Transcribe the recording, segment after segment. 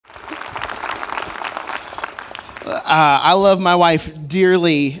I love my wife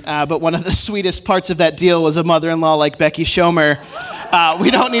dearly, but one of the sweetest parts of that deal was a mother-in-law like Becky Schomer.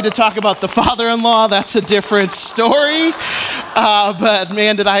 We don't need to talk about the father-in-law. That's a different story. But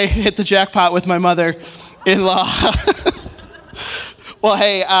man, did I hit the jackpot with my mother-in-law. Well,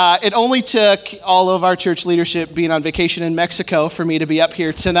 hey, it only took all of our church leadership being on vacation in Mexico for me to be up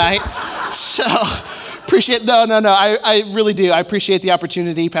here tonight. So appreciate, no, I really do. I appreciate the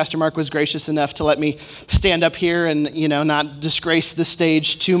opportunity. Pastor Mark was gracious enough to let me stand up here and, not disgrace the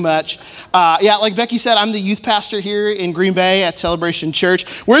stage too much. Like Becky said, I'm the youth pastor here in Green Bay at Celebration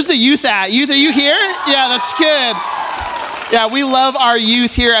Church. Where's the youth at? Youth, are you here? Yeah, that's good. Yeah, we love our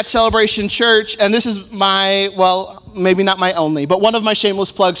youth here at Celebration Church, and this is maybe not my only, but one of my shameless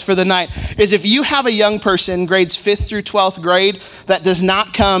plugs for the night is if you have a young person, grades 5th through 12th grade, that does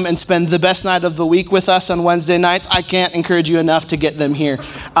not come and spend the best night of the week with us on Wednesday nights, I can't encourage you enough to get them here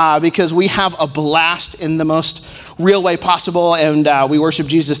because we have a blast in the most real way possible, and we worship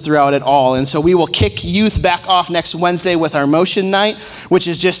Jesus throughout it all. And so we will kick youth back off next Wednesday with our motion night, which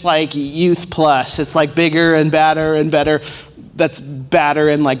is just like youth plus. It's like bigger and badder and better. That's badder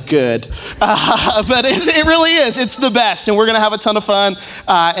and like good. But it really is. It's the best. And we're going to have a ton of fun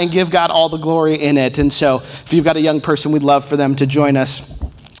and give God all the glory in it. And so if you've got a young person, we'd love for them to join us.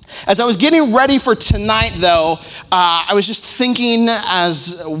 As I was getting ready for tonight, though, I was just thinking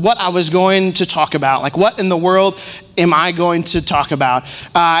as what I was going to talk about. Like, what in the world am I going to talk about?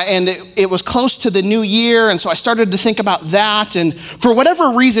 And it was close to the new year, and so I started to think about that. And for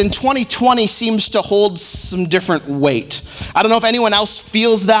whatever reason, 2020 seems to hold some different weight. I don't know if anyone else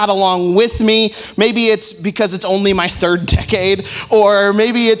feels that along with me. Maybe it's because it's only my third decade, or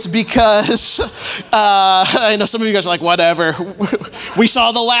maybe it's because, I know some of you guys are like, whatever. We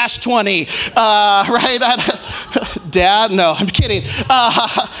saw the last 20, right? Dad? No, I'm kidding.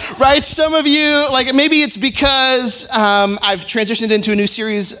 Right? Some of you, like maybe it's because I've transitioned into a new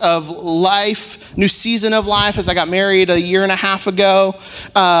series of life, new season of life as I got married a year and a half ago.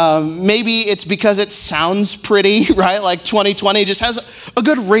 Maybe it's because it sounds pretty, right? Like 2020 just has a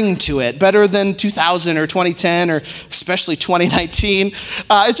good ring to it, better than 2000 or 2010 or especially 2019.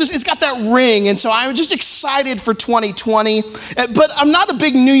 It's got that ring, and so I'm just excited for 2020. But I'm not a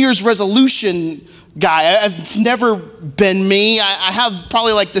big New Year's resolution guy. It's never been me. I have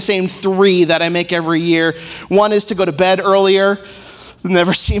probably like the same 3 that I make every year. One is to go to bed earlier. It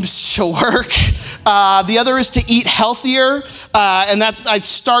never seems to work. The other is to eat healthier, and that I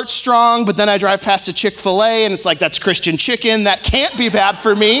start strong, but then I drive past a Chick-fil-A, and it's like, that's Christian chicken. That can't be bad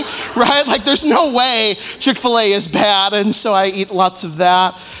for me, right? Like, there's no way Chick-fil-A is bad, and so I eat lots of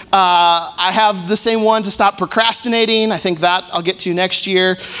that. I have the same one to stop procrastinating. I think that I'll get to next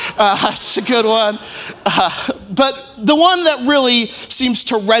year. It's a good one. But the one that really seems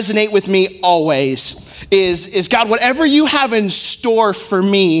to resonate with me always is God, whatever you have in store for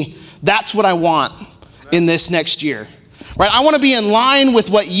me, that's what I want in this next year. Right? I want to be in line with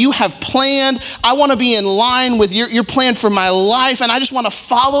what you have planned. I want to be in line with your plan for my life, and I just want to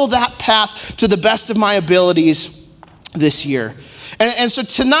follow that path to the best of my abilities this year. And so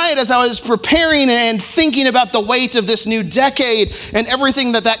tonight, as I was preparing and thinking about the weight of this new decade and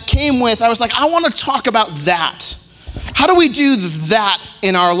everything that came with, I was like, I want to talk about that. How do we do that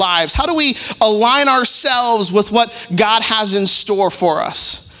in our lives? How do we align ourselves with what God has in store for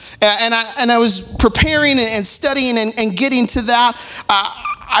us? And I was preparing and studying and getting to that.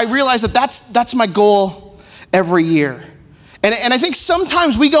 I realized that's my goal every year. And I think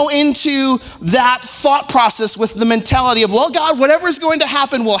sometimes we go into that thought process with the mentality of, well, God, whatever is going to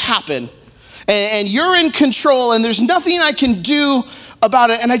happen will happen. And you're in control, and there's nothing I can do about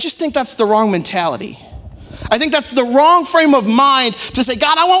it. And I just think that's the wrong mentality. I think that's the wrong frame of mind to say,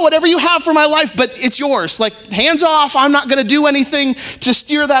 God, I want whatever you have for my life, but it's yours. Like, hands off. I'm not going to do anything to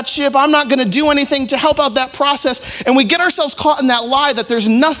steer that ship. I'm not going to do anything to help out that process. And we get ourselves caught in that lie that there's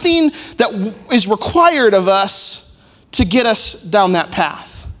nothing that is required of us to get us down that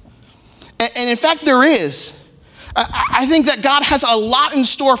path. And in fact, there is. I think that God has a lot in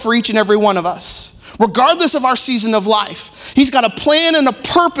store for each and every one of us. Regardless of our season of life, he's got a plan and a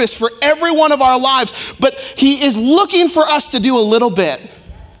purpose for every one of our lives, but he is looking for us to do a little bit.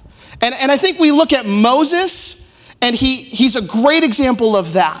 And I think we look at Moses, and he's a great example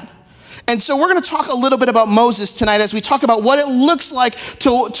of that. And so we're going to talk a little bit about Moses tonight as we talk about what it looks like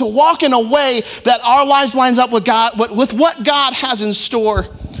to walk in a way that our lives lines up with God, with what God has in store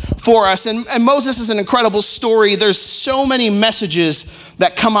for us. And Moses is an incredible story. There's so many messages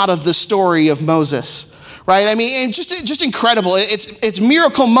that come out of the story of Moses. right? I mean, and just incredible. It's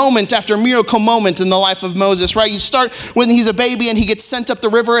miracle moment after miracle moment in the life of Moses, right? You start when he's a baby and he gets sent up the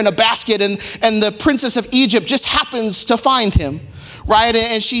river in a basket, and the princess of Egypt just happens to find him, right?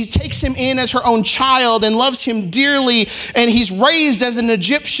 And she takes him in as her own child and loves him dearly, and he's raised as an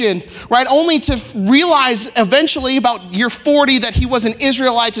Egyptian, right? Only to realize eventually about year 40 that he was an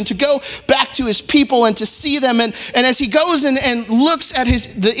Israelite, and to go back to his people and to see them. And as he goes and looks at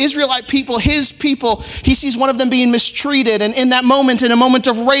the Israelite people, his people, he sees one of them being mistreated. And in that moment, in a moment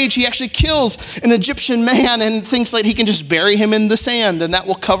of rage, he actually kills an Egyptian man and thinks like he can just bury him in the sand and that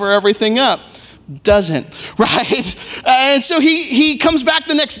will cover everything up. Doesn't, right? And so he comes back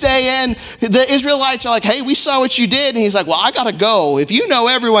the next day, and the Israelites are like, hey, we saw what you did. And he's like, well, I gotta go. If you know,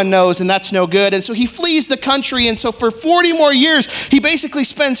 everyone knows, and that's no good. And so he flees the country. And so for 40 more years, he basically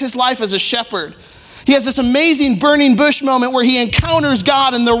spends his life as a shepherd. He has this amazing burning bush moment where he encounters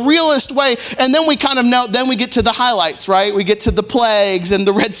God in the realest way. And then we kind of know, then we get to the highlights, right? We get to the plagues and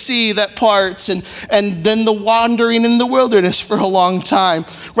the Red Sea that parts, and then the wandering in the wilderness for a long time,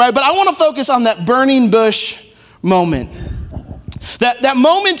 right? But I want to focus on that burning bush moment. That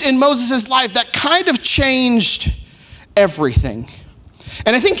moment in Moses' life that kind of changed everything.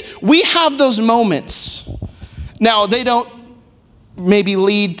 And I think we have those moments. Now, they don't maybe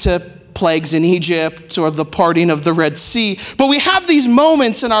lead to plagues in Egypt or the parting of the Red Sea, but we have these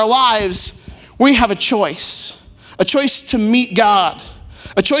moments in our lives where we have a choice to meet God,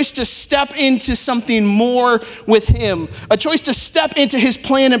 a choice to step into something more with him, a choice to step into his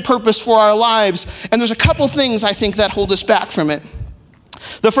plan and purpose for our lives. And there's a couple things I think that hold us back from it.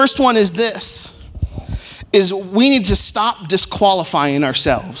 The first one is we need to stop disqualifying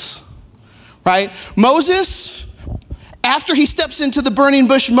ourselves, right? Moses, after he steps into the burning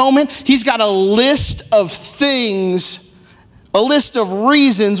bush moment, he's got a list of things, a list of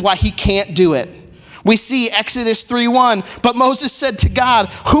reasons why he can't do it. We see Exodus 3:1, but Moses said to God,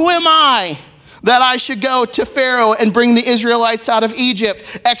 who am I that I should go to Pharaoh and bring the Israelites out of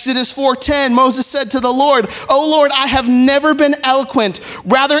Egypt? Exodus 4:10, Moses said to the Lord, O Lord, I have never been eloquent,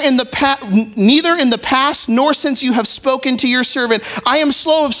 neither in the past nor since you have spoken to your servant. I am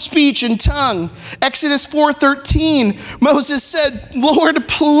slow of speech and tongue. Exodus 4:13, Moses said, Lord,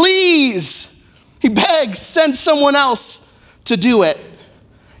 please. He begs, send someone else to do it.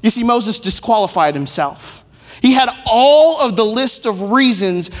 You see, Moses disqualified himself. He had all of the list of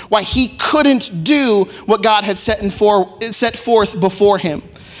reasons why he couldn't do what God had set forth before him.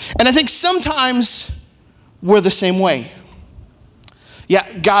 And I think sometimes we're the same way. Yeah,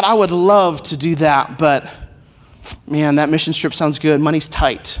 God, I would love to do that, but man, that mission trip sounds good. Money's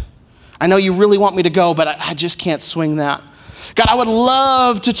tight. I know you really want me to go, but I just can't swing that. God, I would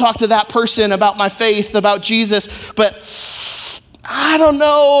love to talk to that person about my faith, about Jesus, but I don't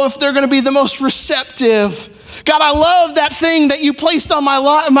know if they're going to be the most receptive. God, I love that thing that you placed on my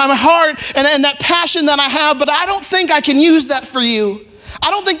heart and that passion that I have, but I don't think I can use that for you. I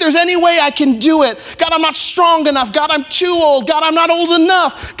don't think there's any way I can do it. God, I'm not strong enough. God, I'm too old. God, I'm not old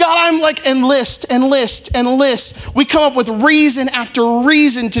enough. God, I'm like, and list. We come up with reason after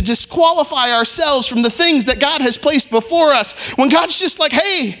reason to disqualify ourselves from the things that God has placed before us, when God's just like,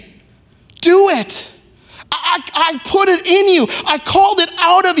 hey, do it. I put it in you. I called it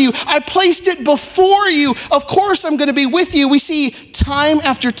out of you. I placed it before you. Of course I'm going to be with you. We see time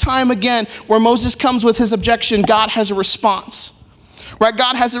after time again where Moses comes with his objection, God has a response. Right?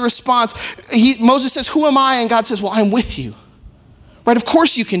 God has a response. Moses says, who am I? And God says, well, I'm with you. Right? Of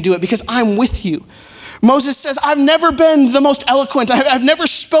course you can do it because I'm with you. Moses says, I've never been the most eloquent. I've never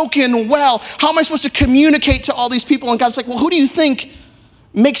spoken well. How am I supposed to communicate to all these people? And God's like, well, who do you think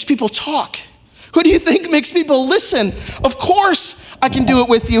makes people talk? Who do you think makes people listen? Of course I can do it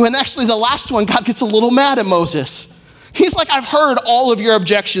with you. And actually the last one, God gets a little mad at Moses. He's like, I've heard all of your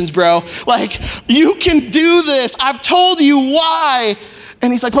objections, bro. Like, you can do this. I've told you why.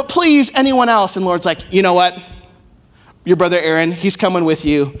 And he's like, but please, anyone else? And the Lord's like, you know what? Your brother Aaron, he's coming with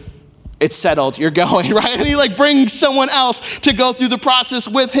you. It's settled. You're going, right? And he like brings someone else to go through the process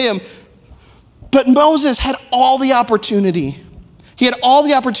with him. But Moses had all the opportunity. He had all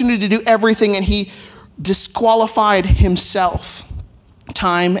the opportunity to do everything, and he disqualified himself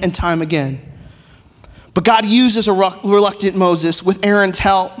time and time again. But God uses a reluctant Moses with Aaron's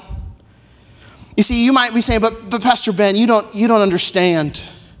help. You see, you might be saying, but Pastor Ben, you don't understand.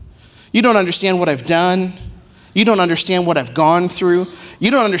 You don't understand what I've done. You don't understand what I've gone through. You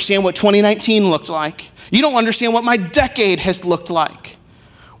don't understand what 2019 looked like. You don't understand what my decade has looked like.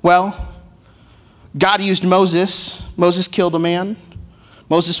 Well, God used Moses. Moses killed a man.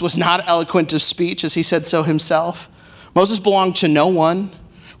 Moses was not eloquent of speech, as he said so himself. Moses belonged to no one,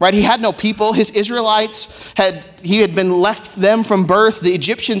 right? He had no people. His Israelites he had been left them from birth. The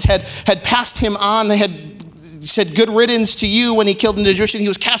Egyptians had passed him on. They had said good riddance to you when he killed an Egyptian. He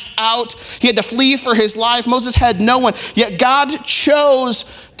was cast out. He had to flee for his life. Moses had no one. Yet God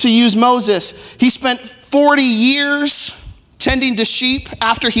chose to use Moses. He spent 40 years tending to sheep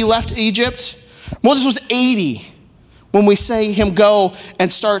after he left Egypt. Moses was 80 when we say him go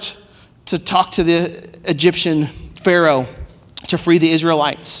and start to talk to the Egyptian Pharaoh to free the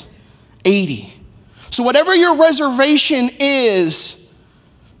Israelites. 80. So whatever your reservation is,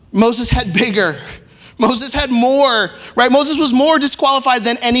 Moses had bigger. Moses had more, right? Moses was more disqualified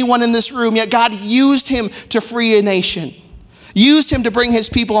than anyone in this room, yet God used him to free a nation, used him to bring his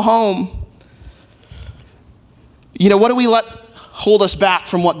people home. You know, what do we let hold us back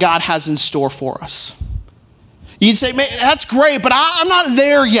from what God has in store for us? You'd say, man, that's great, but I'm not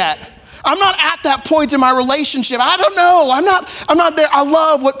there yet. I'm not at that point in my relationship. I don't know. I'm not there. I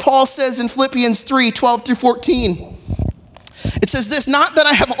love what Paul says in Philippians 3:12-14. It says this, not that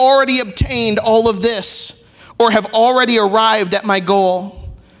I have already obtained all of this or have already arrived at my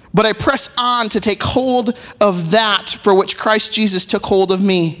goal, but I press on to take hold of that for which Christ Jesus took hold of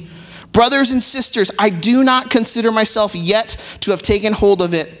me. Brothers and sisters, I do not consider myself yet to have taken hold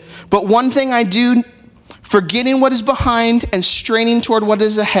of it, but one thing I do, forgetting what is behind and straining toward what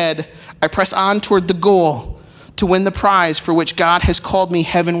is ahead, I press on toward the goal to win the prize for which God has called me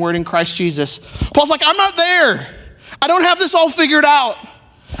heavenward in Christ Jesus. Paul's like, I'm not there. I don't have this all figured out.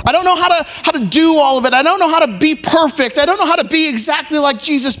 I don't know how to do all of it. I don't know how to be perfect. I don't know how to be exactly like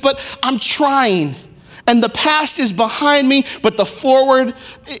Jesus, but I'm trying. And the past is behind me, but the front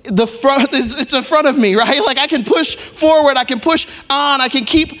it's in front of me, right? Like I can push forward, I can push on, I can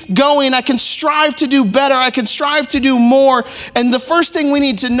keep going, I can strive to do better, I can strive to do more. And the first thing we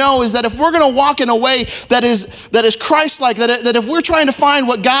need to know is that if we're going to walk in a way that is Christ-like, that if we're trying to find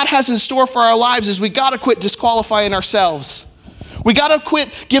what God has in store for our lives, is we got to quit disqualifying ourselves. We got to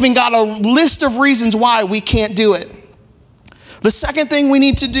quit giving God a list of reasons why we can't do it. The second thing we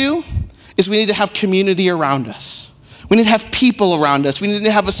need to do is we need to have community around us. We need to have people around us. We need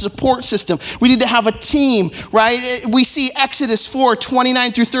to have a support system. We need to have a team, right? We see Exodus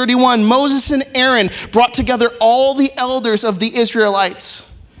 4:29-31. Moses and Aaron brought together all the elders of the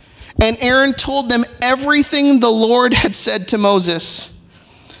Israelites. And Aaron told them everything the Lord had said to Moses.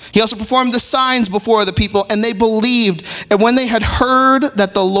 He also performed the signs before the people, and they believed. And when they had heard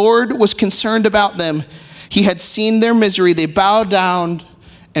that the Lord was concerned about them, he had seen their misery, they bowed down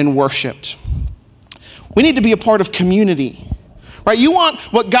and worshiped. We need to be a part of community, right? You want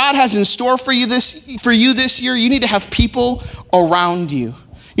what God has in store for you this year, you need to have people around you.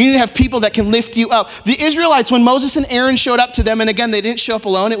 You need to have people that can lift you up. The Israelites, when Moses and Aaron showed up to them, and again, they didn't show up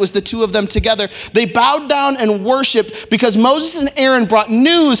alone, it was the two of them together, they bowed down and worshiped because Moses and Aaron brought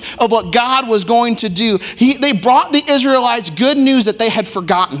news of what God was going to do. They brought the Israelites good news that they had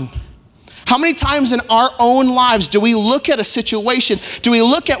forgotten. How many times in our own lives do we look at a situation, do we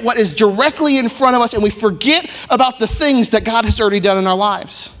look at what is directly in front of us, and we forget about the things that God has already done in our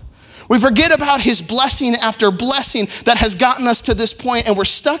lives? We forget about his blessing after blessing that has gotten us to this point, and we're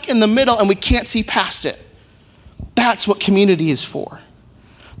stuck in the middle and we can't see past it. That's what community is for.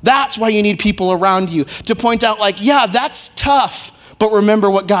 That's why you need people around you to point out, like, yeah, that's tough, but remember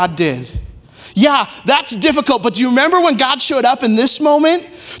what God did. Yeah, that's difficult, but do you remember when God showed up in this moment?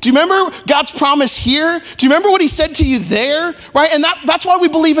 Do you remember God's promise here? Do you remember what he said to you there? Right? And that's why we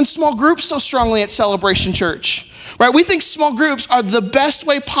believe in small groups so strongly at Celebration Church. Right? We think small groups are the best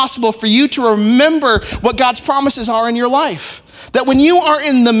way possible for you to remember what God's promises are in your life. That when you are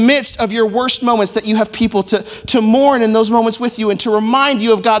in the midst of your worst moments, that you have people to mourn in those moments with you and to remind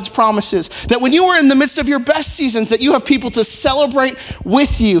you of God's promises. That when you are in the midst of your best seasons, that you have people to celebrate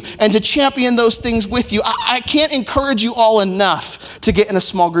with you and to champion those things with you. I can't encourage you all enough to get in a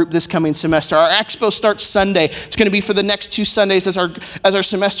small group this coming semester. Our expo starts Sunday. It's going to be for the next 2 Sundays as our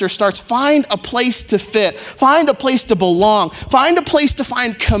semester starts. Find a place to fit. Find a place to belong. Find a place to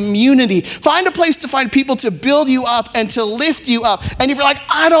find community. Find a place to find people to build you up and to lift you up. And if you're like,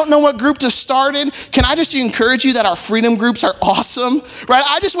 I don't know what group to start in, can I just encourage you that our freedom groups are awesome, right?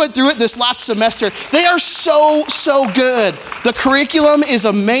 I just went through it this last semester. They are so good. The curriculum is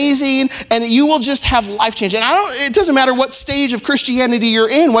amazing, and you will just have life change. And it doesn't matter what stage of Christianity you're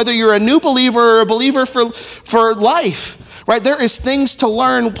in, whether you're a new believer or a believer for life, right? There is things to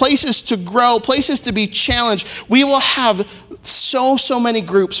learn, places to grow, places to be challenged. We will have so many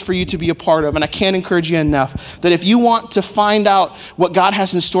groups for you to be a part of, and I can't encourage you enough that if you want to find out what God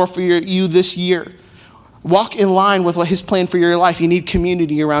has in store for you this year, walk in line with what his plan for your life, you need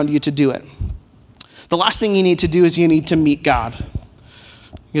community around you to do it. The last thing you need to do is you need to meet God.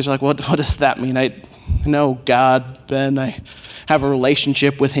 You guys are like, what does that mean? I know God, Ben. I have a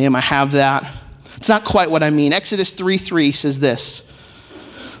relationship with him. I have that. It's not quite what I mean. Exodus 3:3 says this.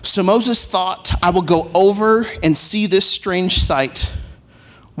 So Moses thought, I will go over and see this strange sight,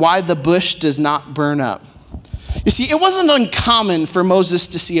 why the bush does not burn up. You see, it wasn't uncommon for Moses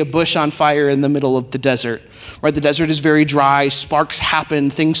to see a bush on fire in the middle of the desert. Right? The desert is very dry, sparks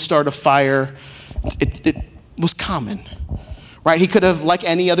happen, things start a fire. It was common. Right? He could have, like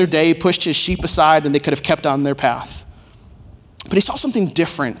any other day, pushed his sheep aside and they could have kept on their path. But he saw something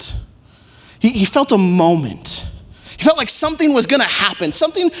different. He felt a moment. He felt like something was going to happen.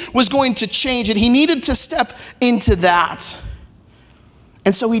 Something was going to change, and he needed to step into that.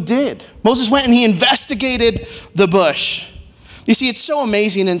 And so he did. Moses went and he investigated the bush. You see, it's so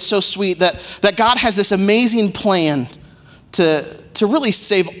amazing and so sweet that God has this amazing plan to really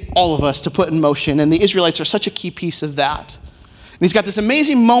save all of us, to put in motion. And the Israelites are such a key piece of that. And he's got this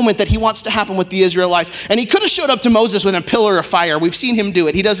amazing moment that he wants to happen with the Israelites. And he could have showed up to Moses with a pillar of fire. We've seen him do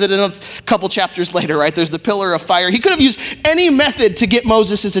it. He does it in a couple chapters later, right? There's the pillar of fire. He could have used any method to get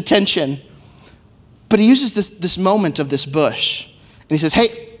Moses' attention. But he uses this moment of this bush. And he says,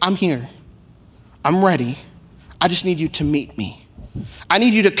 hey, I'm here. I'm ready. I just need you to meet me. I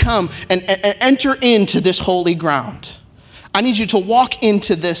need you to come and enter into this holy ground. I need you to walk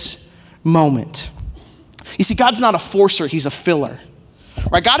into this moment. You see, God's not a forcer, he's a filler.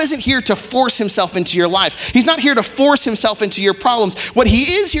 Right? God isn't here to force himself into your life. He's not here to force himself into your problems. What he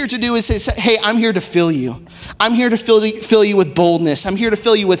is here to do is say, hey, I'm here to fill you. I'm here to fill you with boldness. I'm here to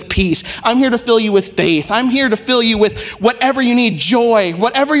fill you with peace. I'm here to fill you with faith. I'm here to fill you with whatever you need, joy.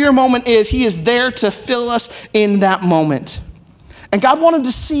 Whatever your moment is, he is there to fill us in that moment. And God wanted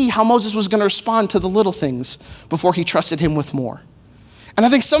to see how Moses was going to respond to the little things before he trusted him with more. And I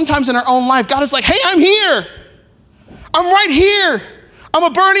think sometimes in our own life, God is like, hey, I'm here. I'm right here. I'm a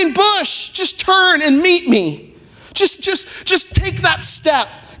burning bush. Just turn and meet me. Just take that step.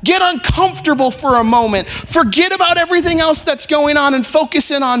 Get uncomfortable for a moment. Forget about everything else that's going on and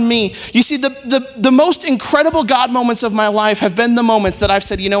focus in on me. You see, the most incredible God moments of my life have been the moments that I've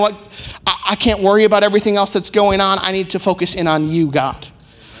said, you know what? I can't worry about everything else that's going on. I need to focus in on you, God.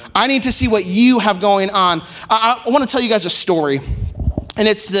 I need to see what you have going on. I want to tell you guys a story. And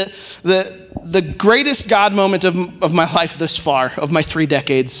it's the greatest God moment of my life this far, of my 3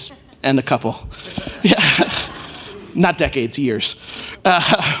 decades and a couple. Yeah, not decades, years.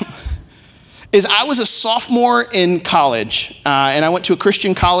 Is I was a sophomore in college, and I went to a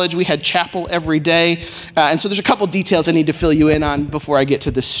Christian college. We had chapel every day. And so there's a couple details I need to fill you in on before I get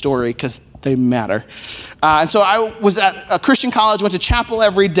to this story, because they matter. And so I was at a Christian college, went to chapel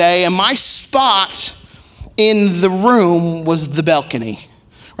every day, and my spot in the room was the balcony,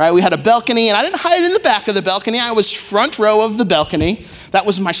 right? We had a balcony, and I didn't hide in the back of the balcony. I was front row of the balcony. That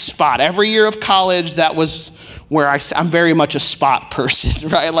was my spot. Every year of college, that was where I'm very much a spot person,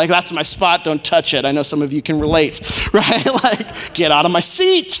 right? Like, that's my spot. Don't touch it. I know some of you can relate, right? Like, get out of my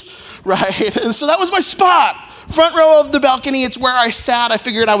seat, right? And so that was my spot. Front row of the balcony, it's where I sat. I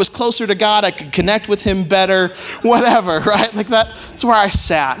figured I was closer to God. I could connect with him better, whatever, right? Like that's where I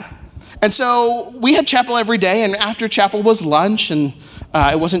sat. And so we had chapel every day, and after chapel was lunch, and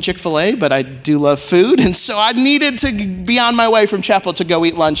it wasn't Chick-fil-A, but I do love food, and so I needed to be on my way from chapel to go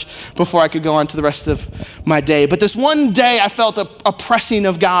eat lunch before I could go on to the rest of my day. But this one day, I felt a pressing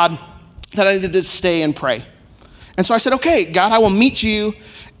of God that I needed to stay and pray. And so I said, okay, God, I will meet you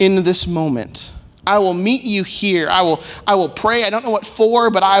in this moment. I will meet you here. I will pray. I don't know what for,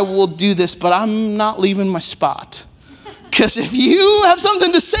 but I will do this, but I'm not leaving my spot. Because if you have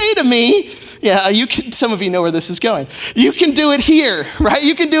something to say to me, yeah, you can. Some of you know where this is going. You can do it here, right?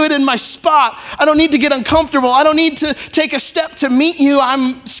 You can do it in my spot. I don't need to get uncomfortable. I don't need to take a step to meet you.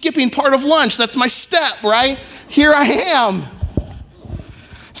 I'm skipping part of lunch. That's my step, right? Here I am.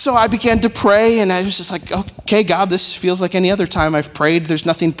 So I began to pray, and I was just like, okay, God, this feels like any other time I've prayed. There's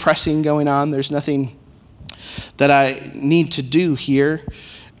nothing pressing going on. There's nothing that I need to do here.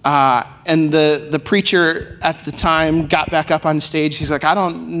 And the preacher at the time got back up on stage. He's like, I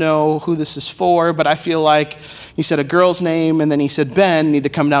don't know who this is for, but I feel like, he said a girl's name, and then he said, Ben, need to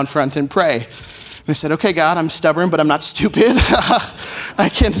come down front and pray. And I said, okay, God, I'm stubborn, but I'm not stupid.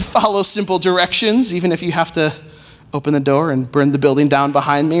 I can follow simple directions, even if you have to open the door and burn the building down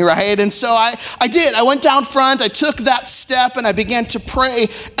behind me, right? And so I did. I went down front. I took that step, and I began to pray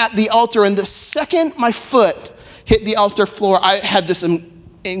at the altar. And the second my foot hit the altar floor, I had this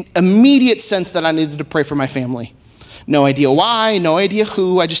immediate sense that I needed to pray for my family. No idea why, no idea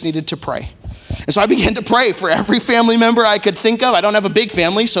who, I just needed to pray. And so I began to pray for every family member I could think of. I don't have a big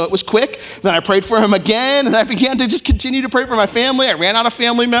family, so it was quick. Then I prayed for him again, and I began to just continue to pray for my family. I ran out of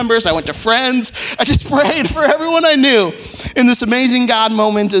family members. I went to friends. I just prayed for everyone I knew in this amazing God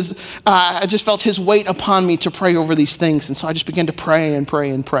moment as I just felt his weight upon me to pray over these things. And so I just began to pray and pray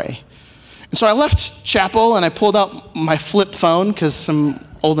and pray. And so I left chapel, and I pulled out my flip phone because I'm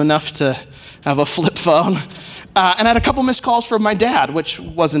old enough to have a flip phone. And I had a couple missed calls from my dad, which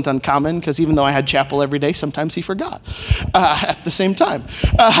wasn't uncommon because even though I had chapel every day, sometimes he forgot at the same time.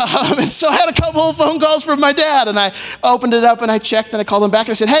 And so I had a couple of phone calls from my dad, and I opened it up and I checked and I called him back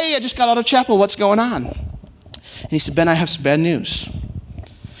and I said, "Hey, I just got out of chapel. What's going on?" And he said, "Ben, I have some bad news."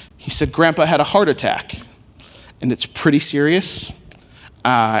 He said, "Grandpa had a heart attack and it's pretty serious.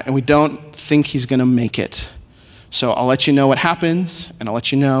 And we don't think he's going to make it. So I'll let you know what happens and I'll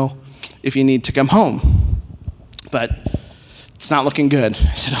let you know if you need to come home. But it's not looking good."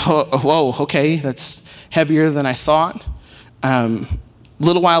 I said, "Whoa, okay, that's heavier than I thought." A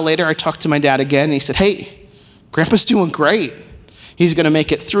little while later, I talked to my dad again, and he said, "Hey, Grandpa's doing great. He's going to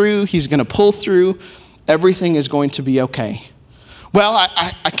make it through. He's going to pull through. Everything is going to be okay." Well,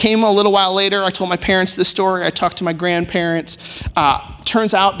 I came a little while later. I told my parents this story. I talked to my grandparents.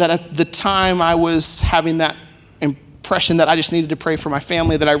 Turns out that at the time I was having that impression that I just needed to pray for my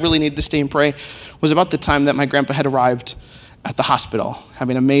family, that I really needed to stay and pray, was about the time that my grandpa had arrived at the hospital,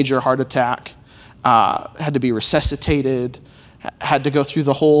 having a major heart attack, had to be resuscitated, had to go through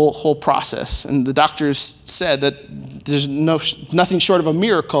the whole process. And the doctors said that there's nothing short of a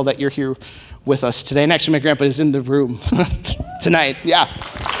miracle that you're here with us today. And actually, my grandpa is in the room tonight, yeah,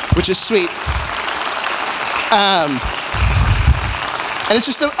 which is sweet. And it's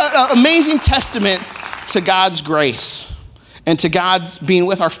just an amazing testament to God's grace and to God's being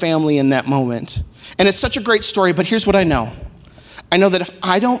with our family in that moment. And it's such a great story, but here's what I know. I know that if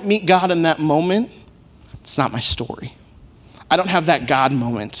I don't meet God in that moment, it's not my story. I don't have that God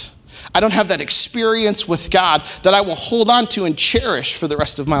moment. I don't have that experience with God that I will hold on to and cherish for the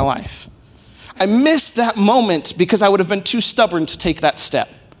rest of my life. I missed that moment because I would have been too stubborn to take that step.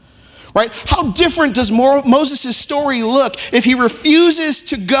 Right? How different does Moses' story look if he refuses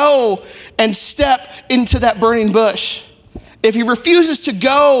to go and step into that burning bush? If he refuses to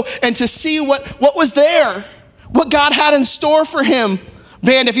go and to see what was there, what God had in store for him.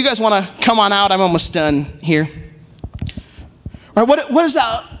 Band, if you guys want to come on out, I'm almost done here. Right? What does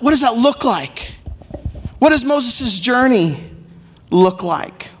that look like? What does Moses' journey look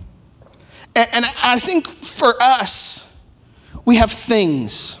like? And I think for us, we have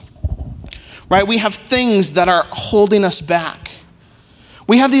things. Right? We have things that are holding us back.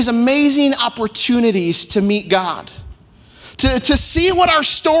 We have these amazing opportunities to meet God, to see what our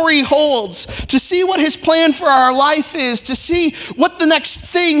story holds, to see what his plan for our life is, to see what the next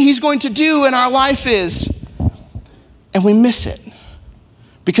thing he's going to do in our life is. And we miss it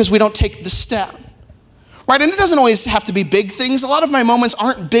because we don't take the step. Right? And it doesn't always have to be big things. A lot of my moments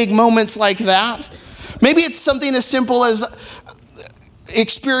aren't big moments like that. Maybe it's something as simple as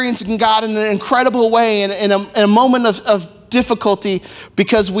experiencing God in an incredible way in a moment of difficulty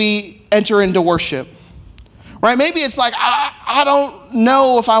because we enter into worship. Right? Maybe it's like, I don't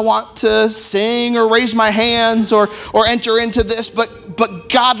know if I want to sing or raise my hands or enter into this, but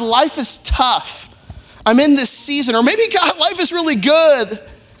God, life is tough. I'm in this season. Or maybe God, life is really good,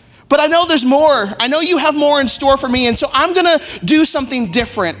 but I know there's more. I know you have more in store for me, and so I'm going to do something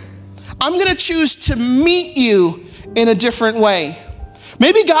different. I'm going to choose to meet you in a different way.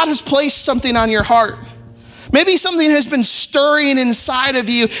 Maybe God has placed something on your heart. Maybe something has been stirring inside of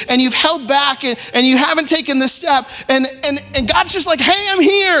you and you've held back and you haven't taken the step. And God's just like, "Hey, I'm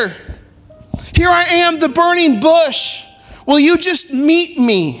here. Here I am, the burning bush. Will you just meet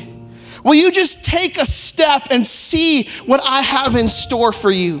me? Will you just take a step and see what I have in store for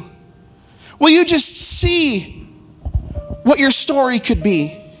you? Will you just see what your story could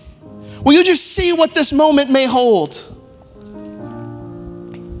be? Will you just see what this moment may hold?"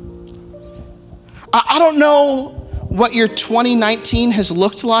 I don't know what your 2019 has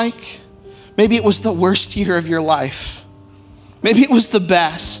looked like. Maybe it was the worst year of your life. Maybe it was the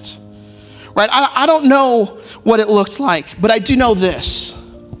best. Right? I don't know what it looked like, but I do know this.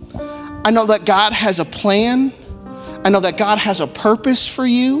 I know that God has a plan. I know that God has a purpose for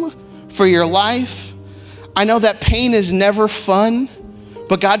you, for your life. I know that pain is never fun,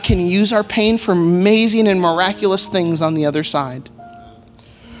 but God can use our pain for amazing and miraculous things on the other side.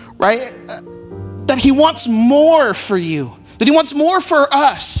 Right? That he wants more for you, that he wants more for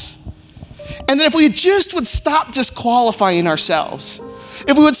us. And that if we just would stop disqualifying ourselves,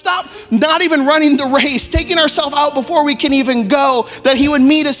 If we would stop not even running the race, taking ourselves out before we can even go, that he would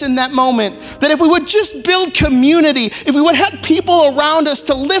meet us in that moment. That if we would just build community, if we would have people around us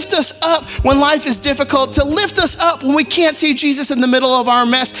to lift us up when life is difficult, to lift us up when we can't see Jesus in the middle of our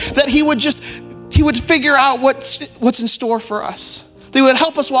mess, that he would figure out what's in store for us. That he would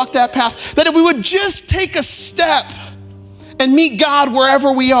help us walk that path. That if we would just take a step and meet God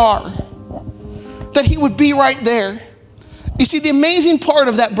wherever we are, that he would be right there. You see, the amazing part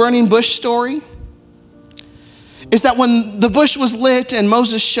of that burning bush story is that when the bush was lit and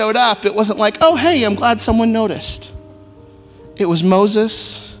Moses showed up, it wasn't like, oh, hey, I'm glad someone noticed. It was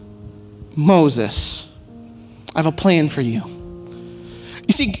Moses, I have a plan for you.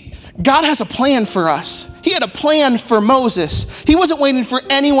 You see, God has a plan for us. He had a plan for Moses. He wasn't waiting for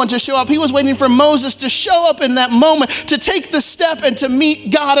anyone to show up. He was waiting for Moses to show up in that moment, to take the step and to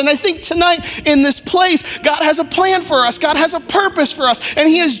meet God. And I think tonight in this place, God has a plan for us. God has a purpose for us. And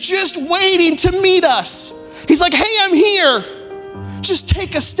he is just waiting to meet us. He's like, hey, I'm here. Just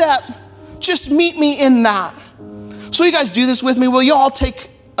take a step. Just meet me in that. So you guys do this with me. Will you all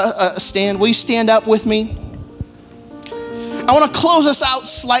take a stand? Will you stand up with me? I want to close us out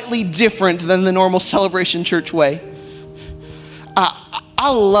slightly different than the normal Celebration Church way.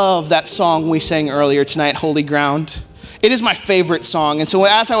 I love that song we sang earlier tonight, Holy Ground. It is my favorite song. And so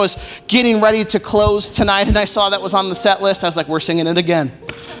as I was getting ready to close tonight and I saw that was on the set list, I was like, we're singing it again.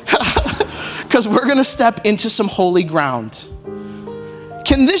 Because we're going to step into some holy ground.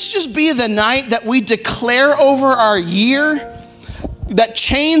 Can this just be the night that we declare over our year that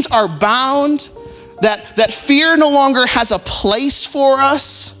chains are bound, that fear no longer has a place for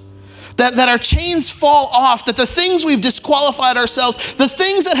us, that our chains fall off, that the things we've disqualified ourselves, the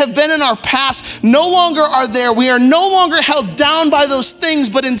things that have been in our past no longer are there. We are no longer held down by those things,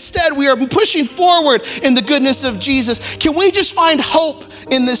 but instead we are pushing forward in the goodness of Jesus. Can we just find hope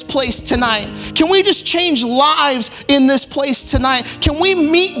in this place tonight? Can we just change lives in this place tonight? Can we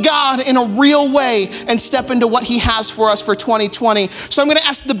meet God in a real way and step into what he has for us for 2020? So I'm going to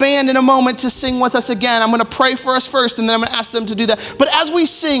ask the band in a moment to sing with us again. I'm going to pray for us first, and then I'm going to ask them to do that. But as we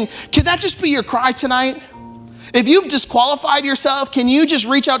sing, can that just be your cry tonight? If you've disqualified yourself, can you just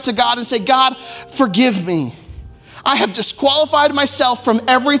reach out to God and say, God, forgive me. I have disqualified myself from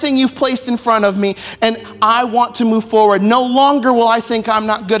everything you've placed in front of me, and I want to move forward. No longer will I think I'm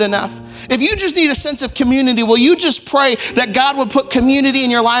not good enough. If you just need a sense of community, will you just pray that God would put community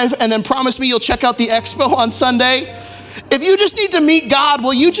in your life and then promise me you'll check out the expo on Sunday? If you just need to meet God,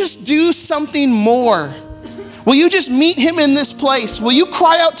 will you just do something more? Will you just meet him in this place? Will you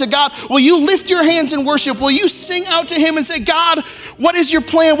cry out to God? Will you lift your hands in worship? Will you sing out to him and say, God, what is your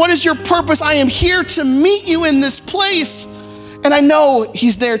plan? What is your purpose? I am here to meet you in this place. And I know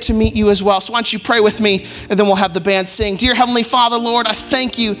he's there to meet you as well. So why don't you pray with me, and then we'll have the band sing. Dear Heavenly Father, Lord, I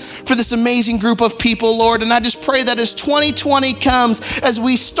thank you for this amazing group of people, Lord. And I just pray that as 2020 comes, as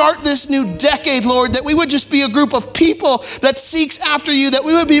we start this new decade, Lord, that we would just be a group of people that seeks after you, that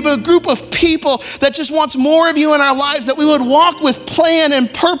we would be a group of people that just wants more of you in our lives, that we would walk with plan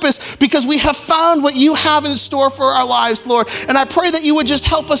and purpose because we have found what you have in store for our lives, Lord. And I pray that you would just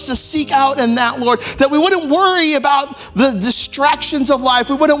help us to seek out in that, Lord, that we wouldn't worry about the distractions of life.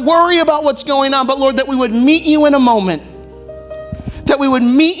 We wouldn't worry about what's going on, but Lord, that we would meet you in a moment. That we would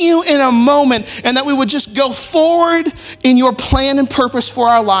meet you in a moment, and that we would just go forward in your plan and purpose for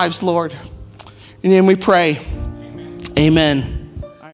our lives, Lord. In your name we pray. Amen.